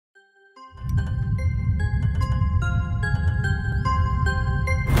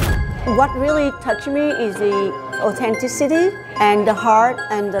What really touched me is the authenticity and the heart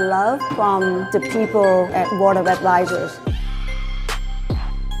and the love from the people at Board of Advisors.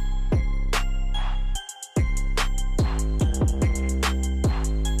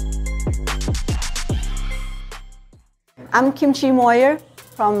 I'm Kimchi Moyer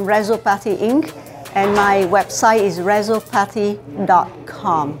from Resopathy Inc. and my website is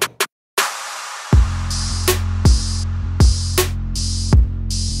resopathy.com.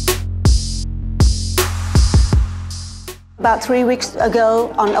 About 3 weeks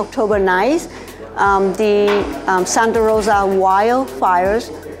ago, on October 9th, the Santa Rosa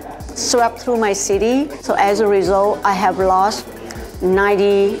wildfires swept through my city. So as a result, I have lost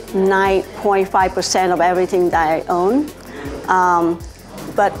 99.5% of everything that I own.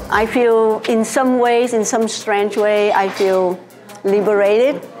 But I feel in some ways, in some strange way, I feel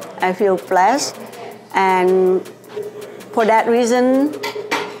liberated, I feel blessed, and for that reason,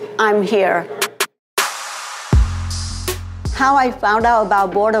 I'm here. How I found out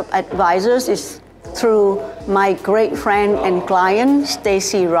about Board of Advisors is through my great friend and client,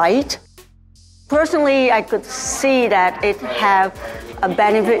 Stacy Wright. Personally, I could see that it have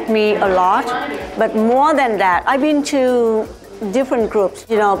benefited me a lot, but more than that, I've been to different groups,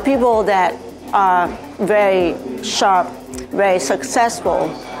 people that are very sharp, very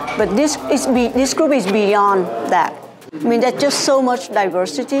successful, but this group is beyond that. I mean, there's just so much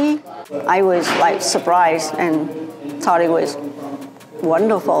diversity. I was surprised and thought it was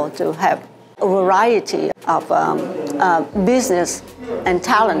wonderful to have a variety of business and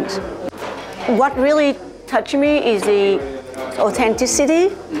talent. What really touched me is the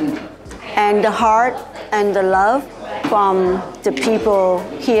authenticity and the heart and the love from the people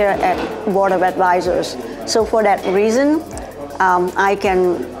here at Board of Advisors. So for that reason, I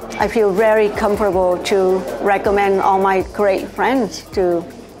feel very comfortable to recommend all my great friends to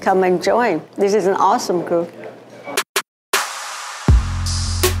come and join. This is an awesome group.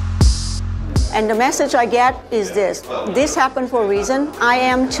 And the message I get is this: this happened for a reason. I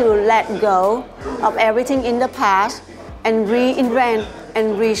am to let go of everything in the past and reinvent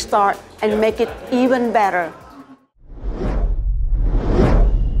and restart and make it even better.